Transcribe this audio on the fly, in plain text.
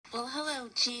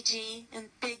Gigi in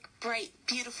Big, Bright,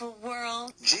 Beautiful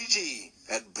World. Gigi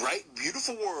at Bright,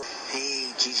 Beautiful World.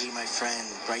 Hey, Gigi, my friend,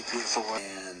 Bright, Beautiful World.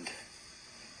 And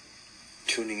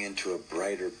tuning into a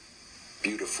brighter,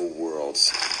 beautiful world.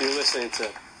 You're listening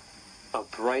to A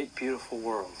Bright, Beautiful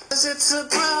World. 'Cause it's a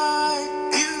bright,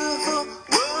 beautiful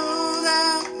world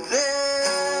out there.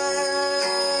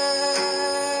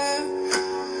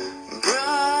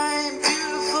 Bright,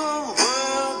 beautiful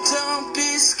world, don't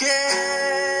be scared.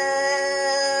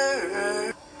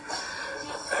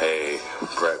 Hey,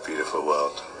 bright, beautiful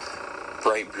world.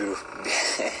 Bright, beautiful,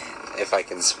 if I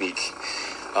can speak,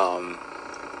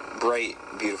 bright,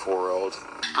 beautiful world.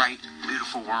 Bright,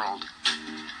 beautiful world.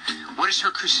 What is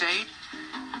her crusade?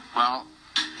 Well,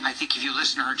 I think if you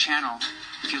listen to her channel,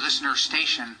 if you listen to her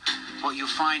station, what you'll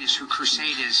find is her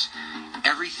crusade is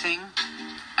everything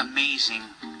amazing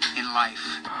in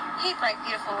life. Hey, Bright,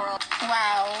 Beautiful World.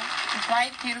 Wow.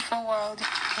 Bright, Beautiful World.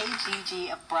 Hey, Gigi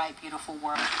of Bright, Beautiful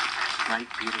World. Bright,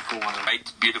 beautiful world.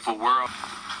 Bright, beautiful world.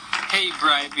 Hey,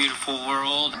 bright, beautiful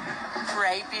world.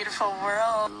 Bright, Beautiful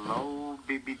World. Hello,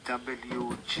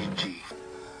 BBW Gigi.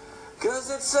 'Cause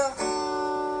it's a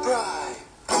bright,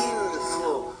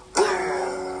 beautiful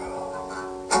world.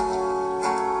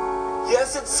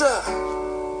 Yes, it's a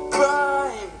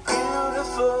bright,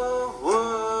 beautiful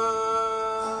world.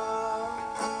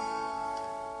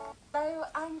 Hello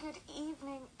and good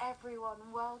evening,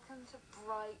 everyone. Welcome to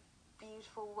Bright,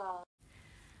 Beautiful World.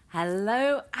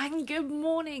 Hello and good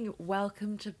morning.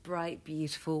 Welcome to Bright,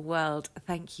 Beautiful World.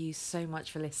 Thank you so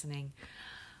much for listening.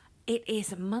 It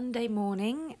is Monday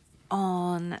morning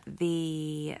on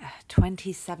the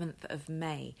 27th of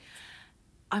May.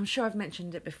 I'm sure I've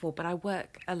mentioned it before, but I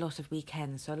work a lot of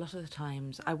weekends. So a lot of the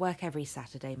times I work every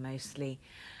Saturday mostly.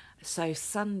 So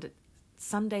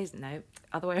Sundays, no,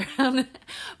 other way around.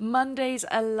 Mondays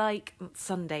are like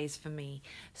Sundays for me.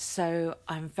 So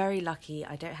I'm very lucky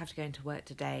I don't have to go into work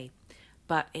today.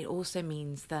 But it also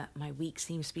means that my week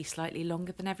seems to be slightly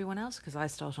longer than everyone else because I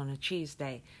start on a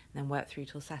Tuesday and then work through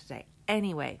till Saturday.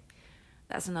 Anyway,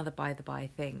 that's another by-the-by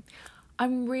thing.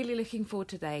 I'm really looking forward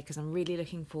to today because I'm really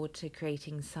looking forward to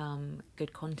creating some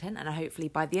good content, and hopefully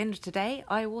by the end of today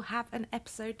I will have an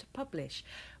episode to publish,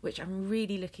 which I'm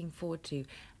really looking forward to.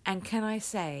 And can I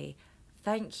say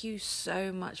thank you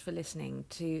so much for listening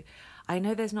to... I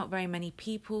know there's not very many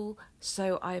people,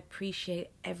 so I appreciate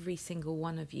every single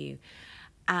one of you.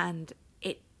 And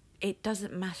it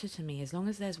doesn't matter to me as long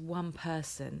as there's one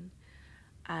person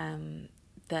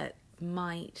that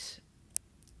might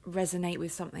resonate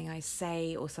with something I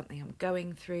say or something I'm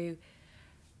going through.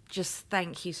 Just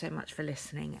thank you so much for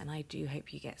listening, and I do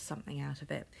hope you get something out of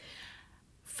it.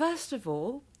 First of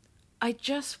all, I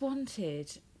just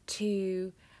wanted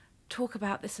to talk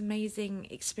about this amazing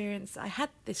experience I had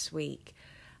this week.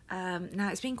 Now,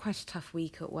 it's been quite a tough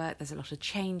week at work. There's a lot of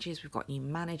changes. We've got new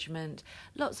management,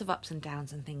 lots of ups and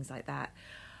downs and things like that.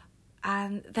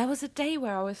 And there was a day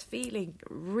where I was feeling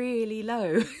really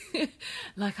low,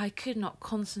 like I could not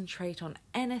concentrate on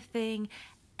anything.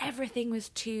 Everything was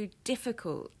too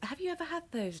difficult. Have you ever had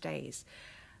those days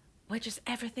where just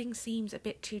everything seems a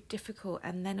bit too difficult?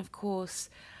 And then, of course,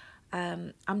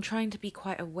 I'm trying to be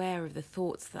quite aware of the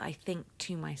thoughts that I think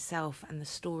to myself and the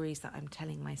stories that I'm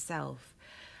telling myself.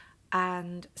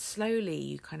 And slowly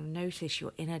you kind of notice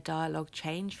your inner dialogue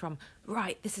change from,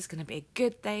 right, this is going to be a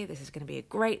good day, this is going to be a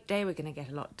great day, we're going to get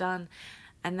a lot done.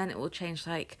 And then it will change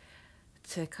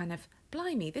to kind of,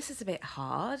 blimey, this is a bit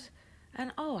hard.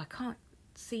 And oh, I can't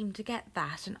seem to get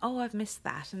that. And oh, I've missed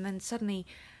that. And then suddenly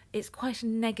it's quite a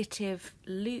negative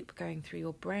loop going through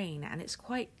your brain. And it's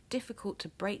quite difficult to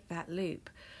break that loop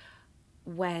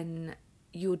when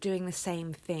you're doing the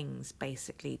same things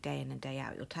basically day in and day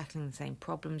out. You're tackling the same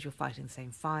problems, you're fighting the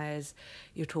same fires,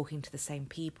 you're talking to the same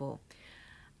people.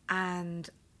 And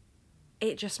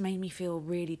it just made me feel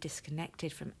really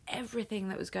disconnected from everything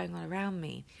that was going on around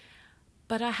me.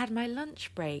 But I had my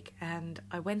lunch break and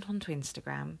I went onto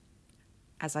Instagram,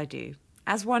 as I do,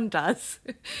 as one does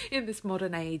in this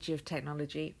modern age of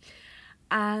technology,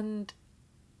 and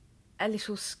a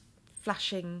little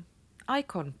flashing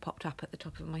icon popped up at the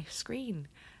top of my screen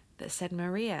that said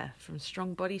Maria from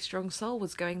Strong Body, Strong Soul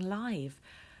was going live.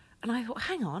 And I thought,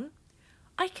 hang on,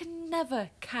 I can never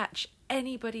catch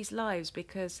anybody's lives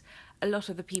because a lot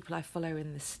of the people I follow are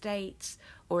in the States,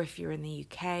 or if you're in the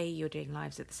UK, you're doing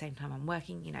lives at the same time I'm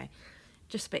working,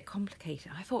 just a bit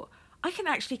complicated. I thought, I can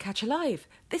actually catch a live.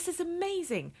 This is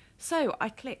amazing. So I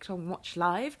clicked on Watch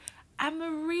Live and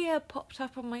Maria popped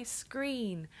up on my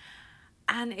screen.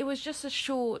 And it was just a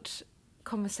short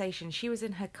conversation. She was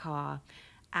in her car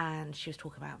and she was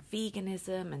talking about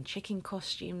veganism and chicken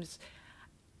costumes.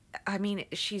 I mean,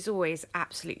 she's always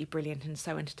absolutely brilliant and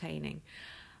so entertaining.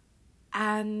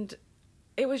 And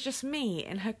it was just me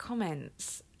in her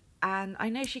comments. And I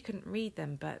know she couldn't read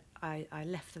them, but I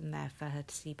left them there for her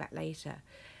to see back later.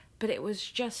 But it was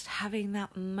just having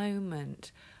that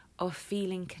moment of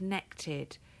feeling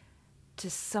connected to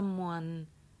someone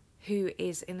who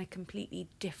is in a completely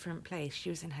different place. She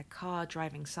was in her car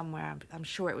driving somewhere. I'm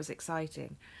sure it was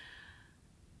exciting.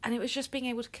 And it was just being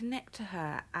able to connect to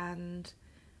her and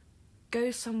go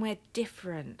somewhere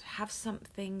different, have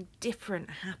something different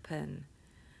happen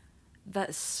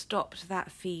that stopped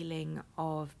that feeling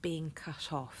of being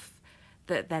cut off,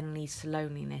 that then leads to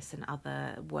loneliness and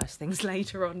other worse things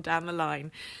later on down the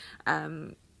line,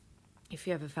 if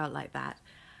you ever felt like that.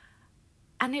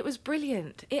 And it was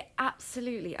brilliant. It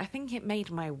absolutely, I think it made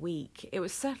my week. It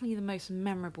was certainly the most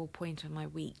memorable point of my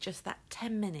week, just that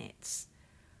 10 minutes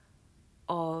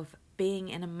of being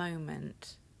in a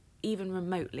moment, even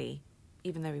remotely,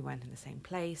 even though we weren't in the same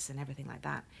place and everything like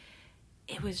that.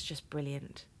 It was just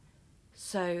brilliant.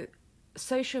 So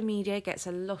social media gets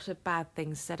a lot of bad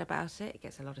things said about it. It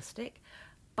gets a lot of stick.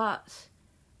 But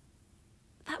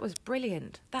that was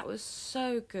brilliant. That was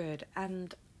so good.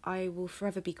 And I will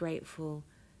forever be grateful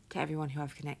to everyone who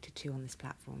I've connected to on this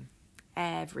platform.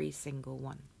 Every single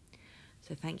one.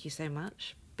 So thank you so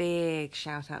much. Big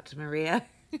shout out to Maria.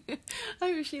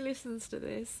 I hope she listens to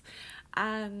this.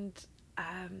 And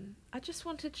I just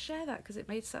wanted to share that because it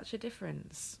made such a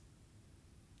difference.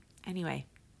 Anyway,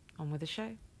 on with the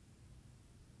show.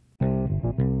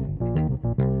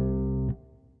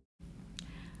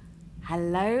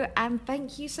 Hello, and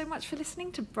thank you so much for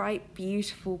listening to Bright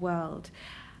Beautiful World.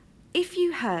 If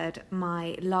you heard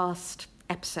my last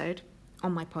episode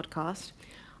on my podcast,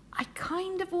 I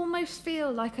kind of almost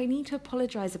feel like I need to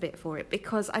apologise a bit for it,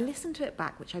 because I listened to it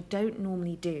back, which I don't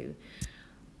normally do,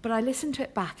 but I listened to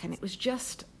it back and it was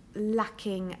just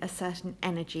lacking a certain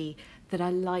energy that I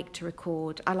like to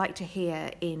record, I like to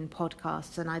hear in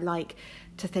podcasts, and I like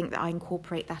to think that I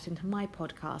incorporate that into my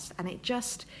podcast, and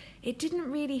it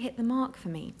didn't really hit the mark for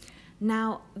me.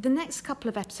 Now, the next couple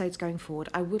of episodes going forward,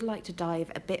 I would like to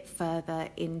dive a bit further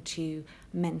into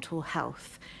mental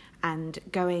health and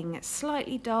going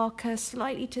slightly darker,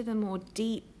 slightly to the more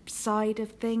deep side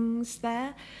of things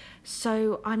there.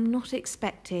 So I'm not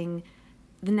expecting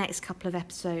the next couple of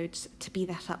episodes to be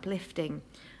that uplifting,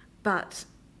 but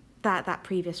that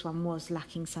previous one was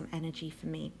lacking some energy for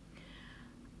me.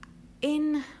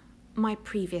 In my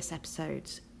previous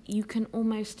episodes, you can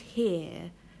almost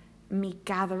hear me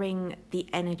gathering the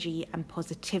energy and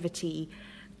positivity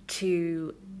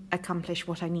to accomplish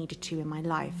what I needed to in my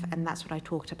life, and that's what I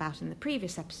talked about in the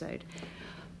previous episode.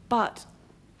 But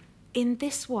in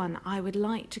this one, I would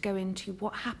like to go into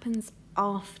what happens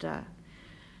after.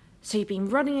 So you've been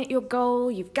running at your goal,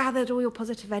 you've gathered all your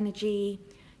positive energy,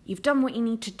 you've done what you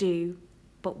need to do,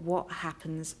 but what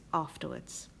happens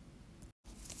afterwards?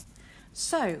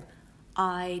 So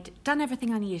I'd done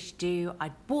everything I needed to do,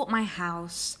 I'd bought my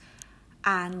house,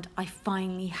 and I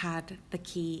finally had the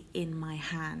key in my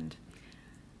hand.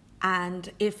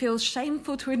 And it feels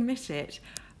shameful to admit it,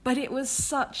 but it was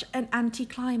such an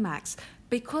anticlimax,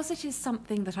 because it is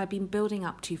something that I've been building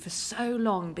up to for so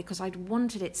long, because I'd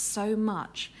wanted it so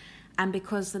much, and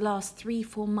because the last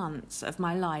 3-4 months of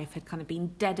my life had kind of been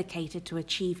dedicated to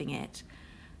achieving it.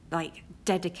 Like,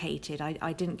 dedicated.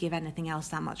 I didn't give anything else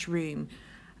that much room.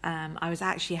 I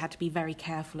had to be very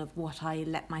careful of what I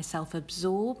let myself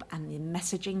absorb and the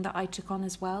messaging that I took on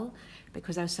as well,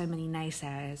 because there were so many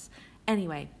naysayers.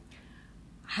 Anyway,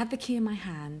 I had the key in my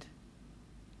hand,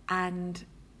 and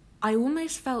I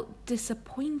almost felt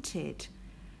disappointed.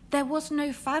 There was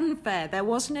no fanfare. There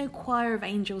was no choir of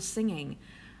angels singing.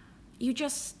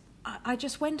 I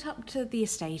just went up to the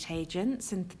estate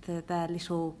agents into their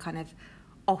little kind of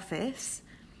office,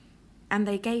 and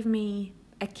they gave me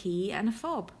a key and a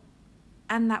fob,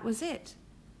 and that was it.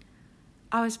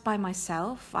 I was by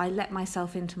myself. I let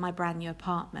myself into my brand new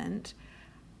apartment,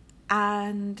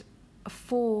 and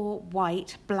 4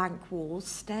 white blank walls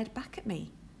stared back at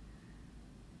me.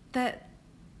 There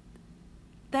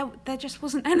just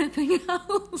wasn't anything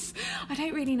else. I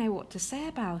don't really know what to say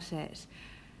about it.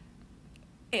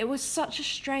 It was such a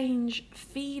strange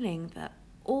feeling that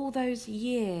all those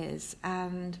years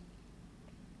and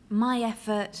my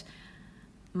effort,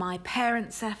 my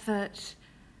parents' effort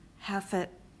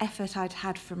I'd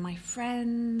had from my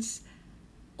friends,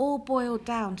 all boiled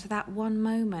down to that one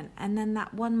moment. And then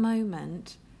that one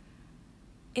moment,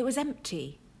 it was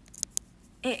empty.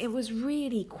 It was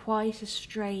really quite a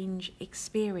strange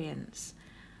experience.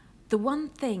 The one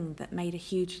thing that made a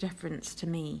huge difference to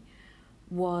me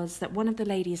was that one of the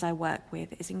ladies I work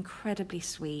with is incredibly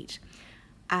sweet,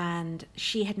 and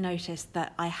she had noticed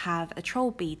that I have a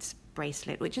troll beads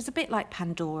bracelet, which is a bit like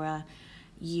Pandora.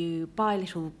 You buy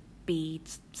little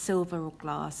beads, silver or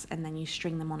glass, and then you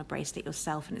string them on a bracelet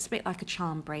yourself, and it's a bit like a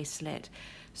charm bracelet.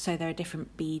 So there are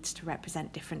different beads to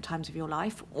represent different times of your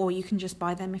life, or you can just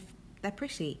buy them if they're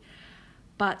pretty.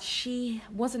 But she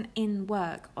wasn't in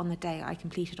work on the day I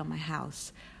completed on my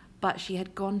house, but she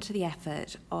had gone to the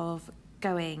effort of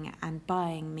going and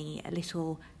buying me a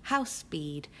little house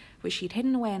bead, which she'd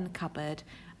hidden away in the cupboard.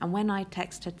 And when I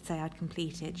texted her to say I'd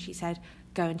completed, she said,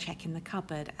 go and check in the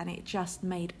cupboard. And it just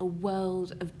made a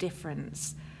world of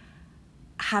difference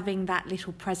having that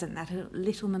little present, that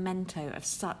little memento of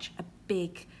such a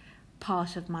big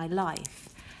part of my life.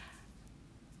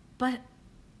 But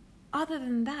other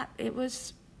than that, it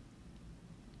was,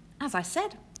 as I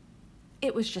said,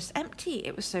 it was just empty.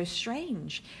 It was so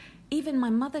strange. Even my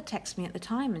mother texted me at the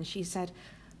time and she said,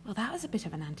 well, that was a bit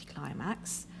of an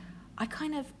anticlimax. I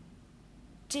kind of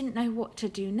didn't know what to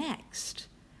do next.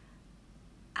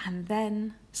 And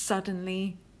then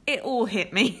suddenly it all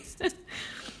hit me.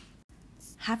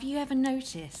 Have you ever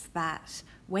noticed that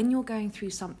when you're going through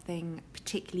something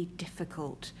particularly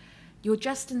difficult, you're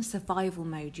just in survival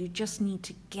mode, you just need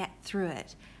to get through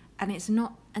it, and it's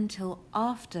not until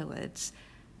afterwards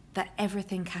that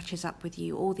everything catches up with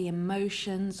you, all the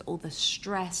emotions, all the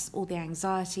stress, all the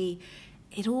anxiety,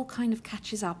 it all kind of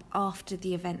catches up after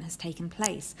the event has taken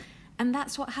place. And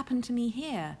that's what happened to me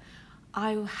here.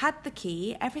 I had the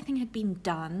key, everything had been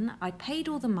done, I paid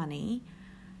all the money,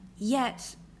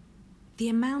 yet the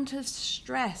amount of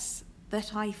stress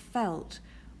that I felt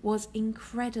was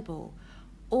incredible.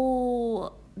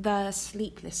 All the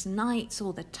sleepless nights,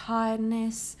 all the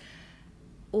tiredness,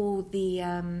 all the...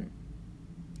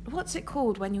 what's it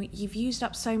called when you've used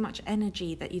up so much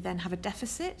energy that you then have a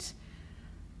deficit?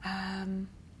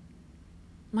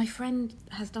 My friend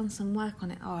has done some work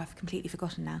on it. Oh, I've completely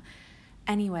forgotten now.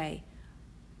 Anyway,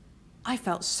 I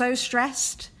felt so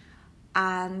stressed,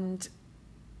 and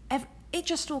it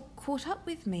just all caught up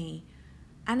with me.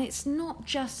 And it's not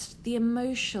just the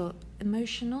emotional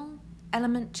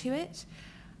element to it,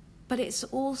 but it's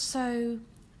also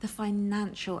the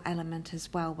financial element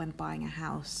as well when buying a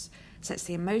house. So it's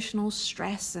the emotional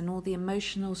stress and all the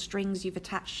emotional strings you've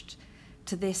attached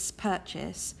to this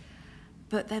purchase.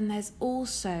 But then there's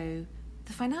also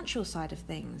the financial side of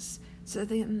things. So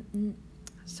the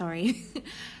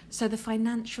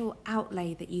financial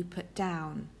outlay that you put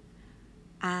down,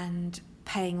 and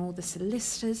paying all the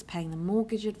solicitors, paying the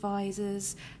mortgage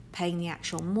advisors, paying the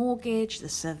actual mortgage, the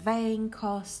surveying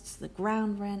costs, the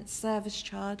ground rent, service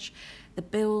charge, the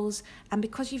bills. And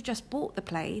because you've just bought the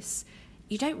place,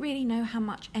 you don't really know how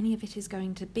much any of it is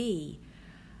going to be.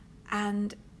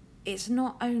 And it's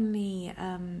not only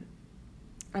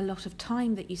a lot of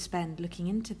time that you spend looking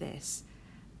into this,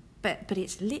 but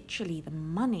it's literally the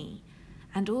money.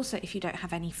 And also, if you don't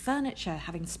have any furniture,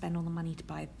 having to spend all the money to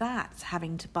buy that,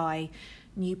 having to buy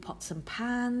new pots and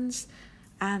pans.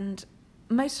 And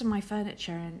most of my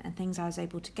furniture and things I was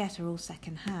able to get are all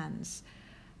second hands.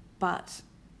 But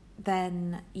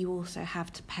then you also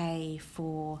have to pay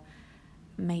for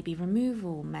maybe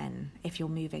removal men if you're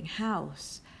moving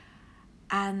house.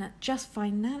 And just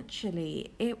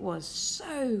financially, it was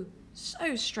so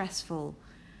stressful,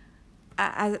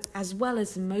 as well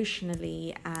as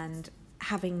emotionally, and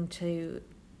having to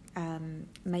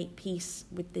make peace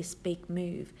with this big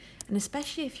move. And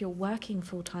especially if you're working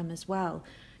full-time as well,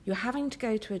 you're having to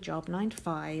go to a job 9 to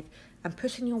 5 and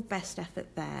put in your best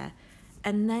effort there,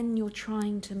 and then you're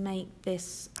trying to make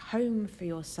this home for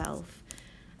yourself,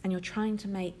 and you're trying to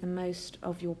make the most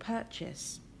of your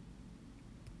purchase.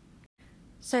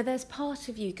 So there's part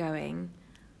of you going,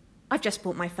 I've just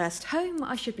bought my first home,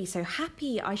 I should be so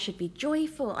happy, I should be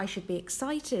joyful, I should be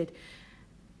excited.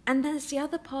 And there's the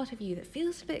other part of you that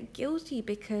feels a bit guilty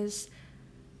because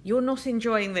you're not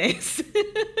enjoying this.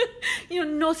 You're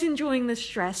not enjoying the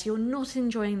stress, you're not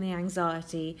enjoying the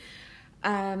anxiety.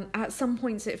 At some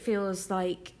points it feels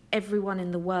like everyone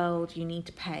in the world you need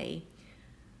to pay.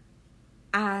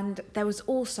 And there was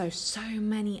also so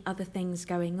many other things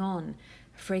going on.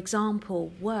 For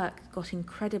example, work got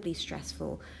incredibly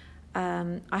stressful.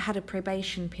 I had a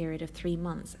probation period of 3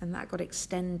 months, and that got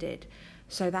extended.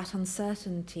 So that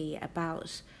uncertainty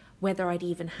about whether I'd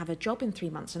even have a job in 3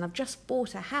 months, and I've just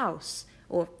bought a house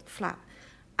or flat,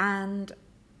 and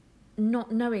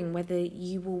not knowing whether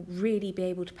you will really be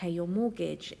able to pay your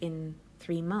mortgage in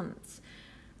 3 months.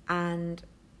 And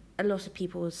a lot of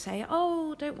people will say,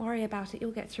 oh, don't worry about it,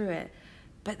 you'll get through it.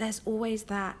 But there's always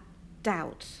that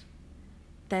doubt.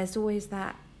 There's always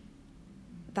that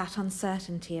that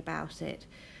uncertainty about it.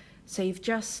 So you've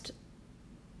just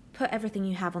put everything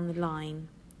you have on the line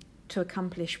to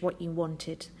accomplish what you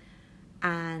wanted,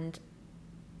 and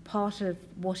part of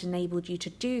what enabled you to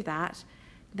do that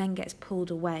then gets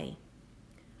pulled away.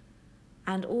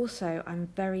 And also, I'm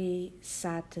very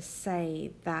sad to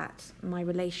say that my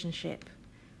relationship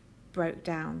broke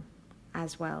down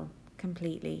as well,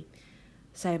 completely.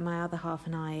 So my other half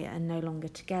and I are no longer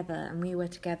together, and we were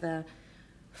together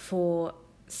for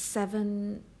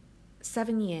seven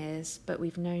years, but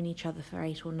we've known each other for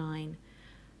 8 or 9.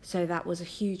 So that was a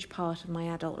huge part of my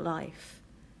adult life.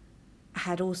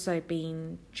 Had also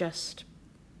been just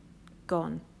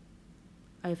gone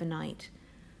overnight,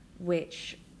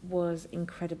 which was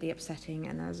incredibly upsetting,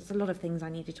 and there's a lot of things I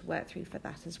needed to work through for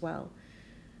that as well.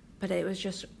 But it was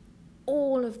just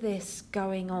all of this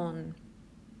going on,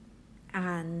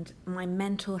 and my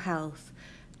mental health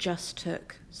just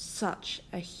took such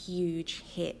a huge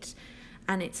hit.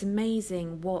 And it's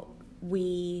amazing what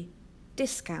we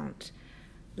discount,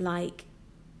 like,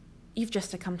 you've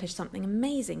just accomplished something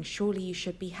amazing, surely you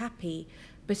should be happy.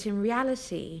 But in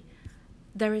reality,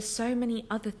 there is so many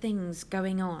other things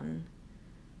going on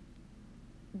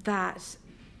that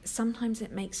sometimes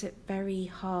it makes it very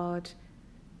hard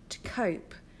to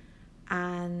cope.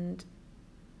 And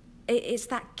it's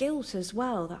that guilt as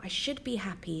well, that I should be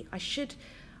happy,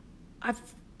 I've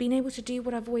been able to do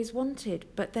what I've always wanted,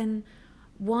 but then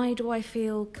why do I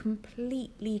feel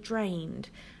completely drained?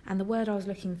 And the word I was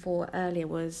looking for earlier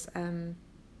was,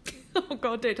 oh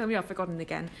God, don't tell me I've forgotten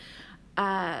again.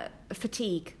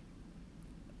 Fatigue.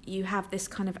 You have this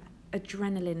kind of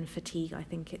adrenaline fatigue, I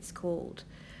think it's called,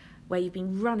 where you've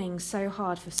been running so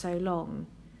hard for so long,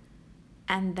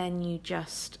 and then you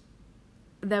just...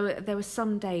 There were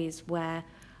some days where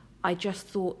I just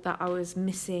thought that I was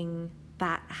missing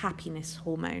that happiness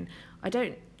hormone. I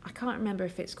can't remember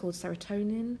if it's called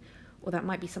serotonin, or that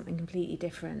might be something completely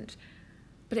different.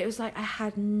 But it was like I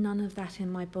had none of that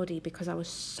in my body because I was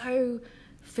so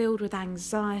filled with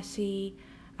anxiety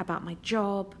about my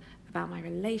job, about my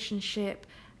relationship,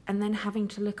 and then having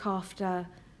to look after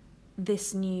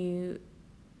this new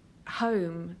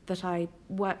home that I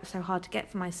worked so hard to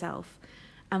get for myself,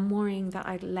 and worrying that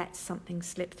I'd let something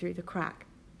slip through the cracks.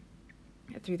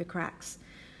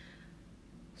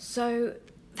 So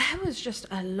there was just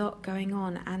a lot going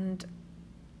on, and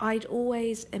I'd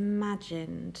always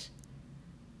imagined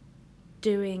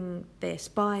doing this,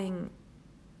 buying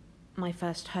my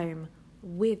first home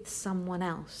with someone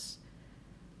else.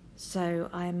 So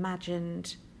I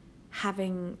imagined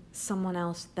having someone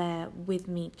else there with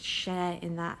me to share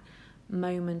in that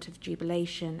moment of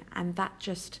jubilation, and that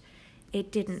just...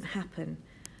 it didn't happen.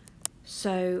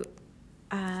 So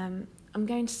I'm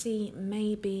going to see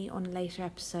maybe on a later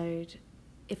episode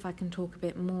if I can talk a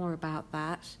bit more about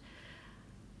that.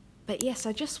 But yes,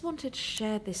 I just wanted to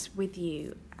share this with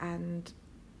you and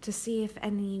to see if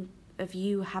any of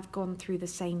you have gone through the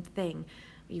same thing.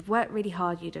 You've worked really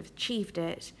hard, you'd have achieved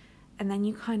it, and then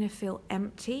you kind of feel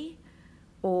empty,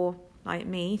 or like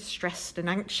me, stressed and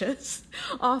anxious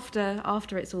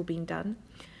after it's all been done.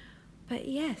 But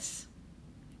yes,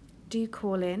 do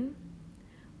call in.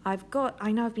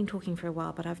 I know I've been talking for a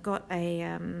while, but I've got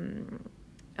a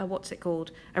what's it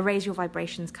called? A Raise Your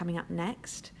Vibrations coming up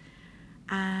next.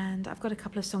 And I've got a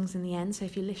couple of songs in the end, so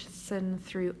if you listen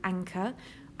through Anchor,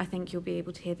 I think you'll be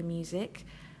able to hear the music.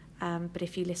 But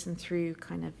if you listen through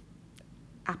kind of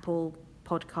Apple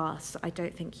Podcasts, I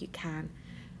don't think you can.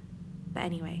 But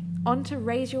anyway, on to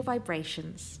Raise Your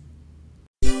Vibrations.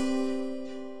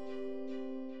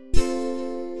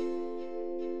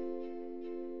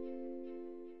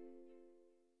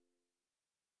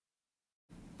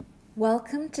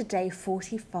 Welcome to day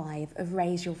 45 of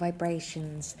Raise Your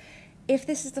Vibrations. If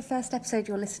this is the first episode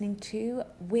you're listening to,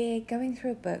 we're going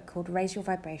through a book called Raise Your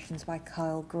Vibrations by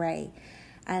Kyle Gray.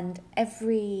 And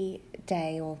every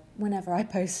day, or whenever I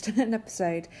post an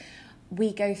episode,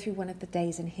 we go through one of the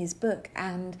days in his book.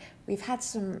 And we've had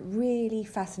some really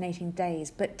fascinating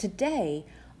days. But today,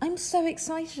 I'm so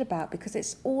excited about, because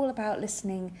it's all about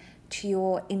listening to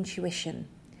your intuition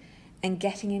and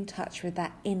getting in touch with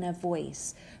that inner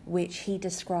voice, which he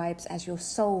describes as your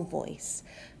soul voice.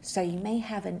 So you may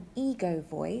have an ego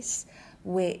voice,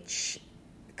 which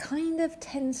kind of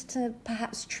tends to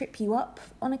perhaps trip you up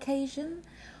on occasion,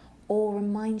 or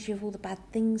remind you of all the bad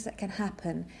things that can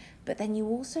happen. But then you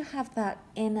also have that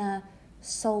inner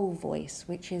soul voice,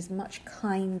 which is much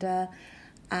kinder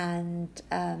and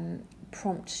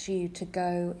prompts you to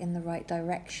go in the right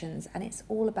directions. And it's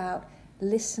all about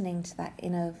listening to that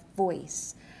inner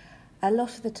voice. A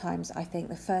lot of the times, I think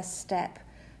the first step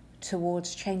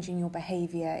towards changing your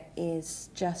behaviour is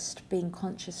just being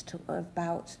conscious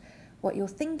about what you're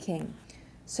thinking.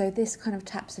 So this kind of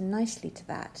taps in nicely to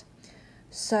that.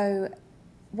 So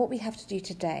what we have to do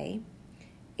today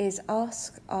is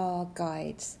ask our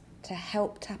guides to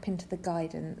help tap into the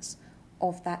guidance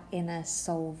of that inner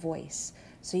soul voice,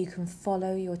 so you can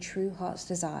follow your true heart's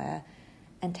desire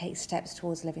and take steps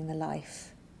towards living the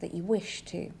life that you wish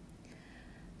to.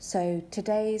 So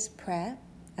today's prayer,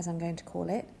 as I'm going to call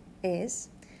it, is: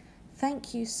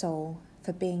 thank you, soul,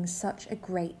 for being such a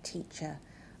great teacher.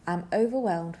 I'm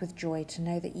overwhelmed with joy to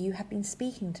know that you have been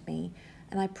speaking to me,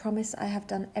 and I promise I have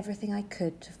done everything I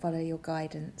could to follow your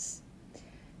guidance.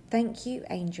 Thank you,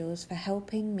 angels, for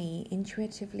helping me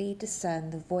intuitively discern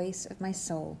the voice of my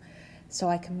soul so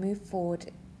I can move forward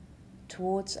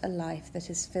towards a life that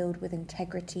is filled with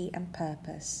integrity and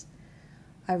purpose.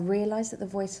 I realize that the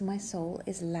voice of my soul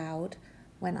is loud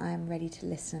when I am ready to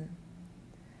listen.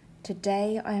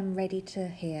 Today I am ready to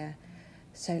hear,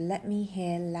 so let me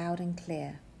hear loud and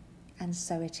clear. And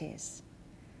so it is.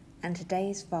 And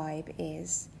today's vibe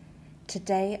is: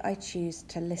 today I choose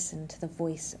to listen to the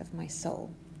voice of my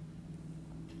soul.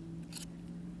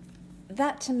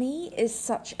 That to me is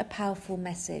such a powerful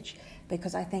message,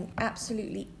 because I think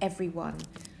absolutely everyone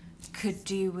could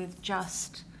do with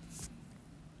just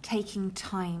taking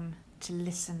time to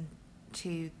listen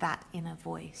to that inner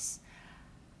voice.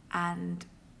 And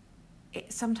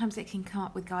sometimes it can come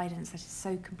up with guidance that is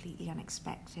so completely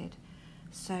unexpected.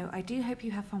 So I do hope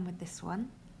you have fun with this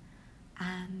one,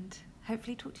 and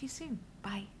hopefully talk to you soon.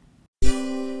 Bye.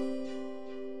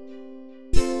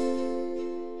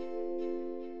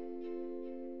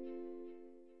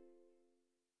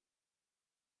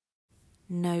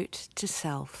 Note to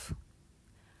self: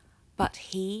 but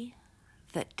he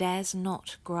that dares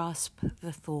not grasp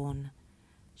the thorn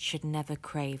should never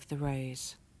crave the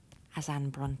rose, as Anne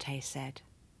Bronte said.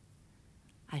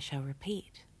 I shall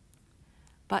repeat: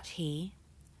 but he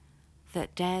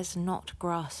that dares not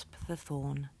grasp the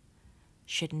thorn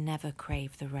should never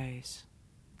crave the rose.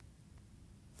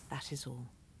 That is all.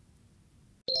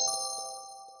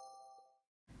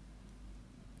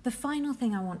 The final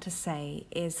thing I want to say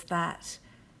is that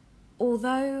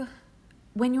although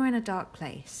when you're in a dark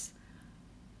place,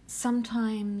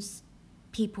 sometimes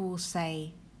people will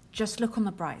say, just look on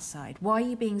the bright side. Why are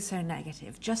you being so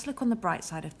negative? Just look on the bright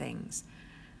side of things.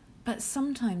 But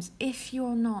sometimes if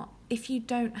you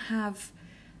don't have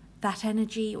that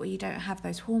energy, or you don't have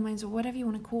those hormones, or whatever you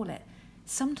want to call it,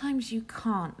 sometimes you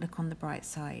can't look on the bright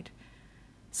side.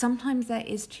 Sometimes there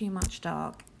is too much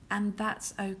dark, and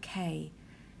that's okay.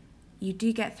 You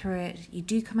do get through it. You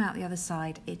do come out the other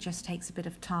side. It just takes a bit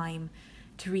of time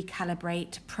to recalibrate,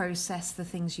 to process the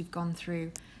things you've gone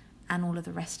through, and all of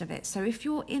the rest of it. So if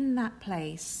you're in that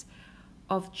place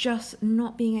of just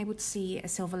not being able to see a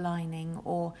silver lining,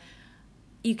 or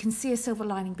you can see a silver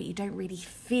lining but you don't really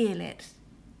feel it,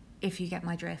 if you get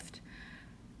my drift,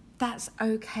 that's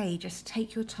okay. Just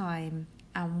take your time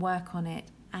and work on it,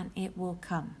 and it will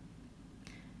come.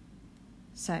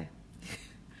 So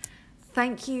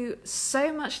thank you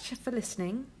so much for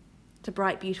listening to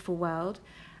Bright Beautiful World.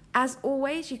 As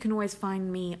always, you can always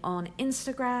find me on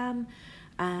Instagram.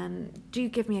 Do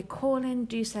give me a call in,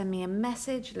 do send me a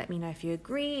message, let me know if you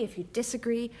agree, if you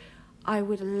disagree. I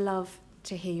would love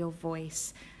to hear your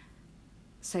voice.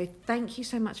 So thank you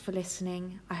so much for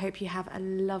listening. I hope you have a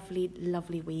lovely,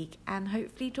 lovely week, and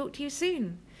hopefully talk to you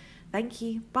soon. Thank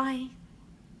you. Bye.